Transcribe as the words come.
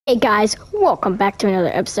Hey guys, welcome back to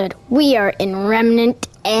another episode. We are in Remnant,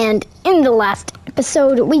 and in the last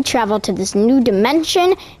episode, we traveled to this new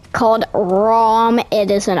dimension called ROM.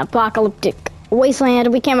 It is an apocalyptic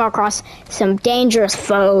wasteland. We came across some dangerous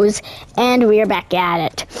foes, and we are back at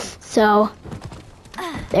it. So,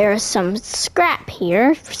 there's some scrap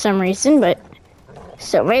here for some reason, but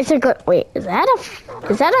so basically, wait, is that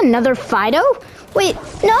another Fido? Wait,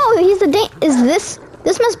 no,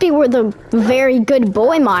 This must be where the very good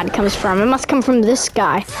boy mod comes from. It must come from this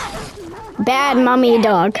guy. Bad mummy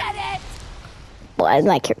dog. Well, I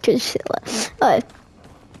like characters.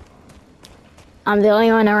 I'm the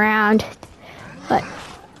only one around. But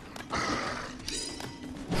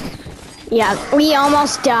yeah, we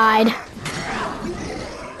almost died.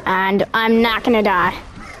 And I'm not gonna die.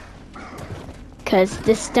 Because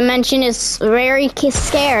this dimension is very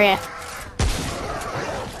scary.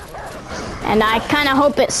 And I kind of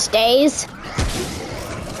hope it stays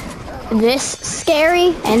this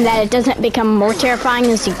scary and that it doesn't become more terrifying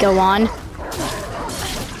as you go on.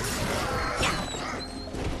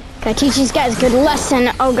 Gotta teach these guys a good lesson.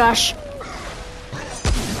 Oh gosh.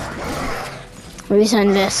 We're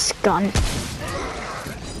using this gun.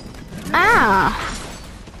 Ah!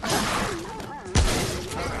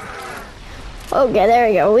 Okay, there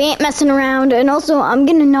we go. We ain't messing around. And also, I'm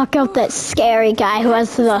gonna knock out that scary guy who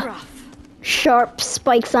has the sharp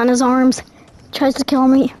spikes on his arms. Tries to kill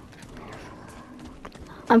me.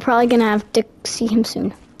 I'm probably gonna have to see him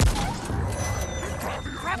soon.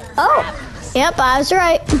 Oh! Yep, I was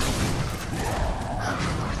right.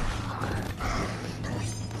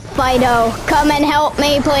 Fido, come and help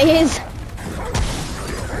me, please.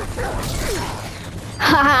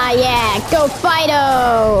 Haha, yeah, go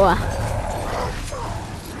Fido!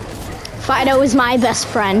 Fido is my best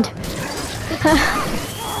friend.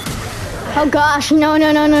 Oh gosh, no.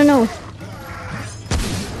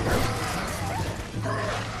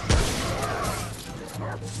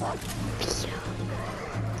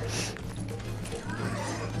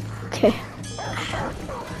 Okay.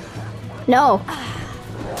 No.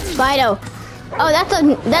 Fido. Oh,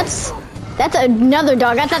 that's another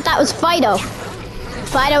dog. I thought that was Fido.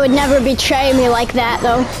 Fido would never betray me like that,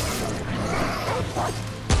 though.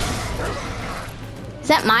 Is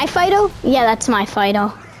that my Fido? Yeah, that's my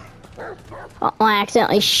Fido. Oh, I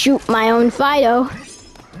accidentally shoot my own Fido.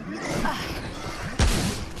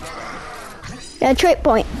 Got a trait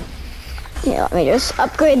point. Yeah, let me just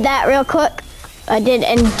upgrade that real quick. I did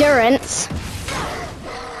endurance.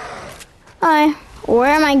 Alright,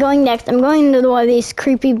 where am I going next? I'm going to one of these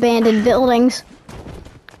creepy abandoned buildings.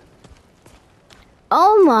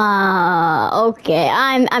 Oh my, okay,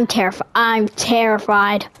 I'm terrified. I'm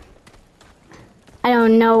terrified. I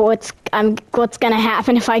don't know what's gonna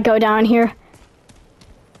happen if I go down here.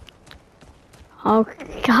 Oh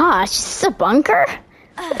gosh, is this a bunker?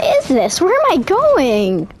 What is this? Where am I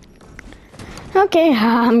going? Okay,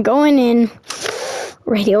 I'm going in.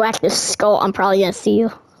 Radioactive skull. I'm probably gonna see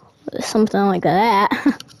something like that.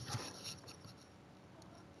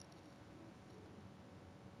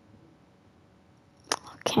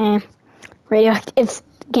 Okay, radioactive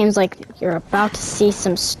games like you're about to see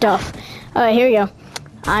some stuff. Alright, here we go.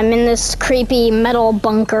 I'm in this creepy metal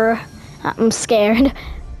bunker. I'm scared.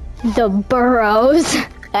 The burrows.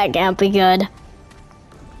 That can't be good.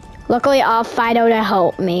 Luckily, I'll Fido to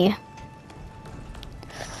help me.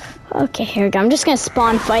 Okay, here we go. I'm just gonna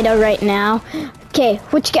spawn Fido right now. Okay,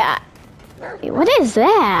 what you got? What is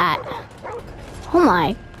that? Oh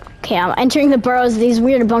my. Okay, I'm entering the burrows of these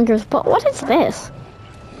weird bunkers, but what is this?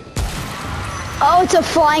 Oh, it's a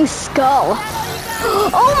flying skull.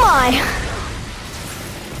 Oh my.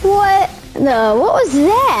 What was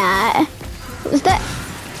that? Was that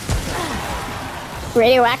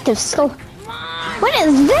radioactive skull? What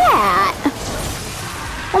is that?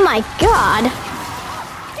 Oh my god.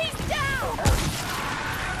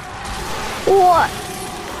 What?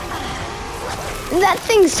 That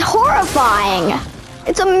thing's horrifying.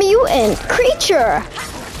 It's a mutant creature.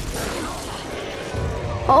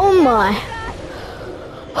 Oh my.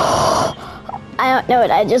 I don't know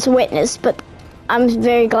what I just witnessed, but I'm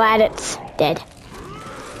very glad it's dead.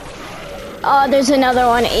 Oh, there's another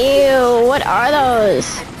one. Ew, what are those?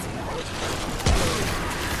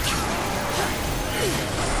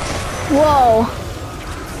 Whoa.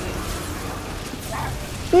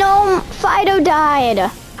 No, Fido died.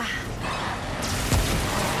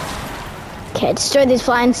 Okay, destroy these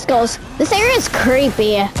flying skulls. This area is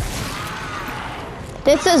creepy.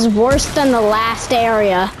 This is worse than the last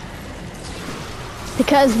area.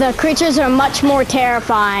 Because the creatures are much more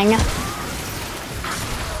terrifying.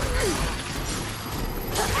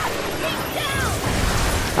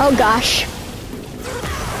 Oh gosh.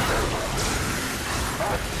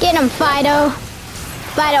 Get him, Fido.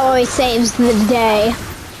 Fido always saves the day.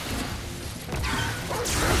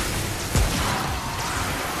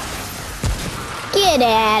 Get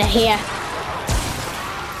out of here.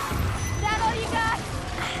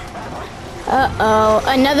 Uh-oh,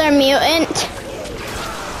 another mutant.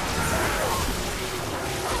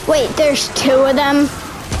 Wait, there's 2 of them?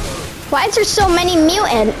 Why is there so many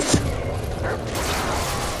mutants?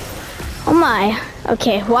 Oh my.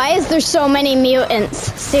 Okay, why is there so many mutants?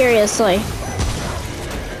 Seriously.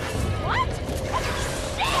 What?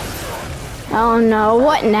 Oh no,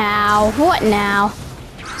 what now? What now?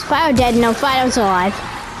 Is Fido dead? No, Fido's alive.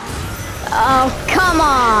 Oh, come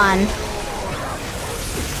on.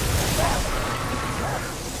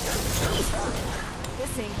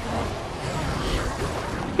 This ain't good.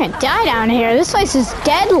 I'm gonna die down here. This place is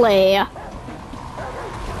deadly.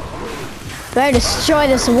 Better destroy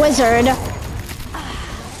this wizard.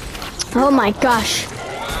 Oh my gosh.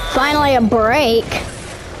 Finally a break.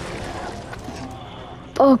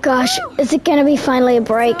 Oh gosh, is it gonna be finally a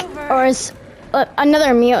break? Or is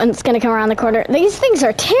another mutant's gonna come around the corner? These things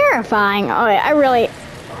are terrifying. Oh, I really...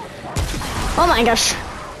 Oh my gosh.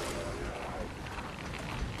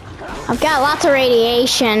 I've got lots of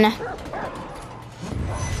radiation.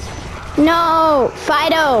 No,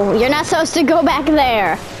 Fido, you're not supposed to go back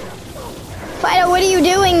there. Fido, what are you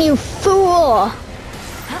doing, you fool?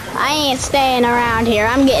 I ain't staying around here.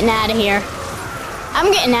 I'm getting out of here.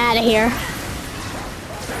 I'm getting out of here.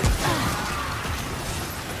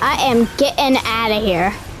 I am getting out of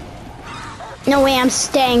here. No way I'm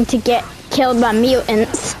staying to get killed by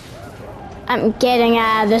mutants. I'm getting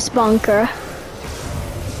out of this bunker.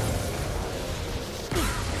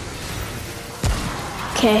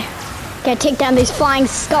 Okay. Gotta take down these flying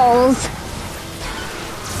skulls.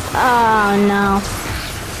 Oh no.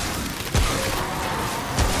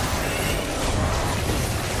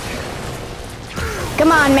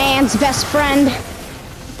 Come on, man's best friend.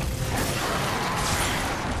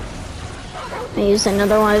 I use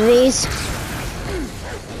another one of these.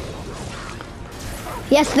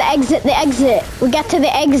 Yes, the exit, the exit. We got to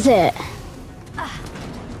the exit.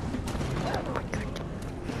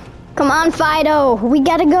 Come on, Fido. We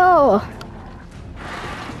gotta go.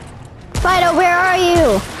 Fido, where are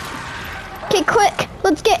you? Okay, quick.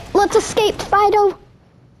 Let's escape, Fido.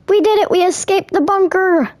 We did it. We escaped the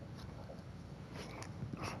bunker.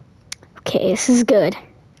 Okay, this is good.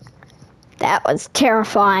 That was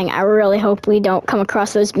terrifying. I really hope we don't come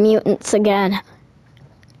across those mutants again.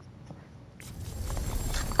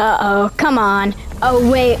 Uh-oh, come on. Oh,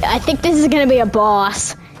 wait, I think this is gonna be a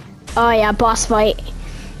boss. Oh, yeah, boss fight.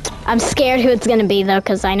 I'm scared who it's gonna be, though,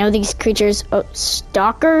 because I know these creatures... Oh,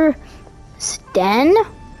 Stalker? Sten?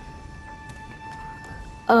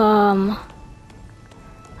 I'm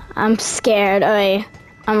scared. Oh,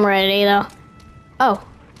 I'm ready, though. Oh,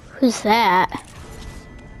 who's that?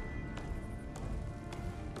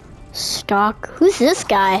 Who's this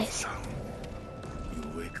guy? You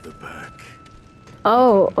wake the pack.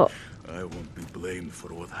 Oh. I won't be blamed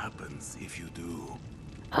for what happens if you do.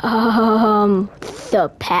 The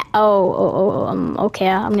pack. Okay,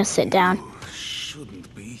 I'm gonna sit down. You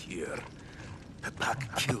shouldn't be here. The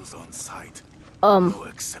pack kills on sight. Um. No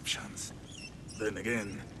exceptions. Then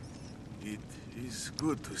again, it is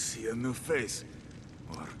good to see a new face.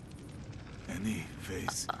 Or any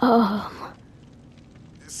face.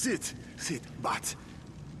 Sit, but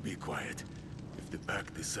be quiet. If the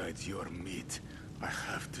pack decides you're meat, I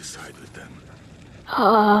have to side with them.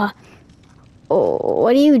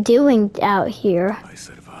 What are you doing out here? I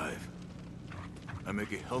survive. I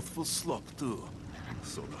make a healthful slop too,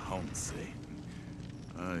 so the hounds say.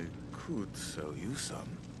 I could sell you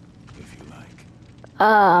some, if you like.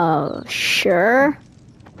 Oh, sure.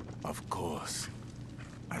 Of course.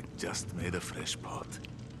 I just made a fresh pot.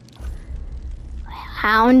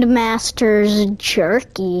 Houndmaster's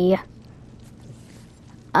jerky.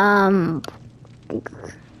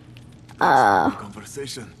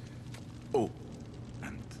 Conversation. Oh,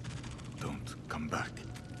 and don't come back.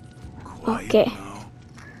 Quiet Okay. now.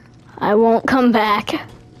 I won't come back.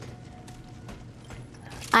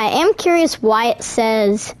 I am curious why it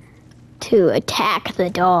says to attack the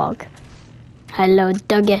dog. Hello,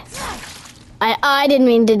 doggy. I didn't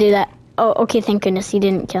mean to do that. Oh, okay, thank goodness he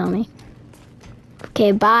didn't kill me.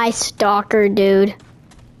 Okay, bye, stalker dude.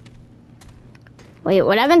 Wait,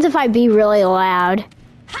 what happens if I be really loud?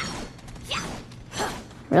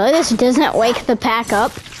 Really, this doesn't wake the pack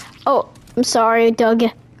up? Oh, I'm sorry, Doug.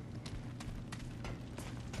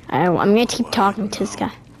 I'm gonna keep talking to this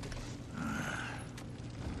guy.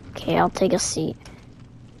 Okay, I'll take a seat.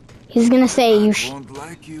 He's gonna say you Won't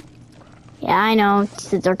like you. Yeah, I know.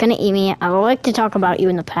 They're gonna eat me. I would like to talk about you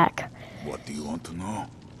in the pack. What do you want to know?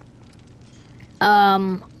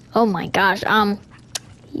 Oh my gosh,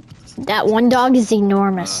 that one dog is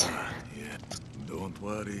enormous. Yeah. Don't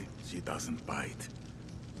worry, she doesn't bite.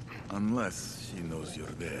 Unless she knows you're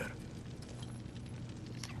there.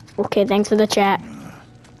 Okay, thanks for the chat.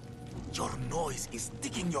 Your noise is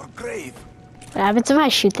digging your grave. What happens if I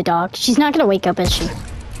shoot the dog? She's not gonna wake up, is she?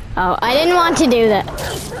 Oh, I didn't want to do that.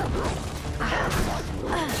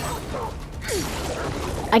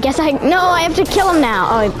 I guess no, I have to kill him now.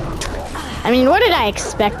 Oh, I mean, what did I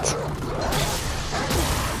expect?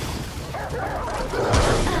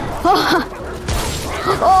 Oh,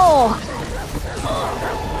 oh,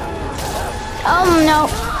 oh no.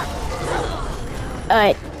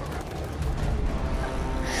 Alright.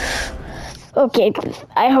 Okay,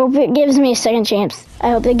 I hope it gives me a second chance. I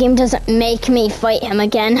hope the game doesn't make me fight him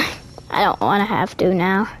again. I don't want to have to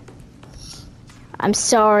now. I'm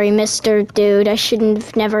sorry, Mr. Dude. I shouldn't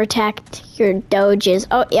have never attacked your doges.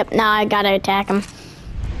 Oh, yep, now I gotta attack him.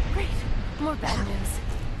 Great. More bad news.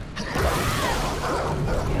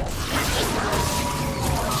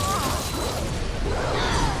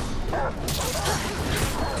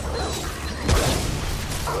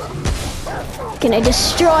 Can I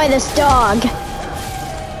destroy this dog?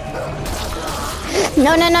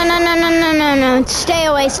 No, no, no, no, no, no, no, no, no. Stay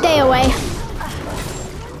away, stay away.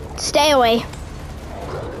 Stay away.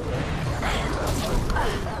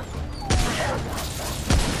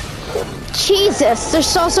 Jesus,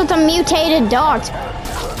 there's all sorts of mutated dogs.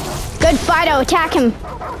 Good, Fido, attack him.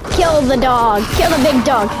 Kill the dog. Kill the big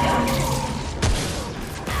dog.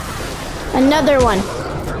 Another one.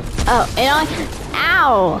 Oh, you know,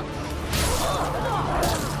 ow.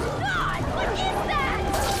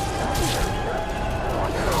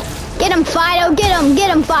 Get him, Fido, get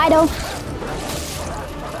him, Fido.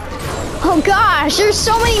 Oh gosh, there's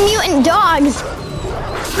so many mutant dogs.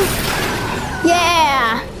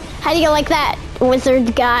 Yeah. How do you like that,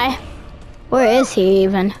 wizard guy? Where is he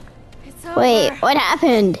even? It's over. Wait, what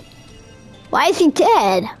happened? Why is he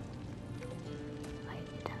dead?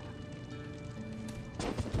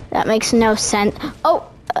 That makes no sense.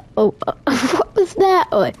 What was that?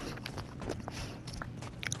 Oh,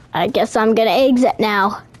 I guess I'm gonna exit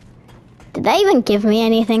now. Did that even give me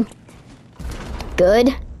anything good?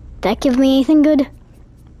 Did that give me anything good?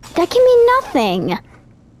 That gave me nothing.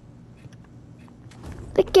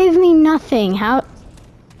 That gave me nothing. How?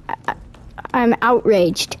 I'm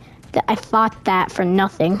outraged that I fought that for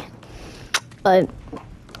nothing. But,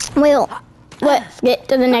 well, let's get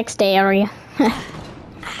to the next area.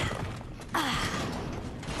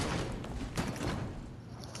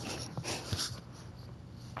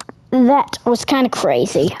 That was kind of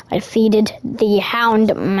crazy. I defeated the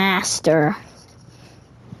Hound Master.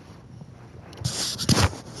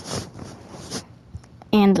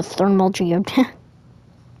 And the Thermal Geode.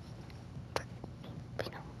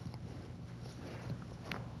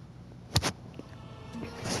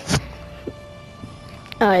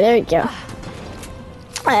 Alright, there we go.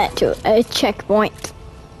 To a checkpoint.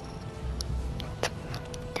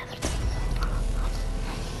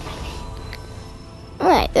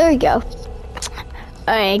 Alright, there we go.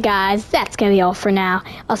 Alright guys, that's gonna be all for now.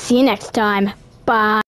 I'll see you next time. Bye.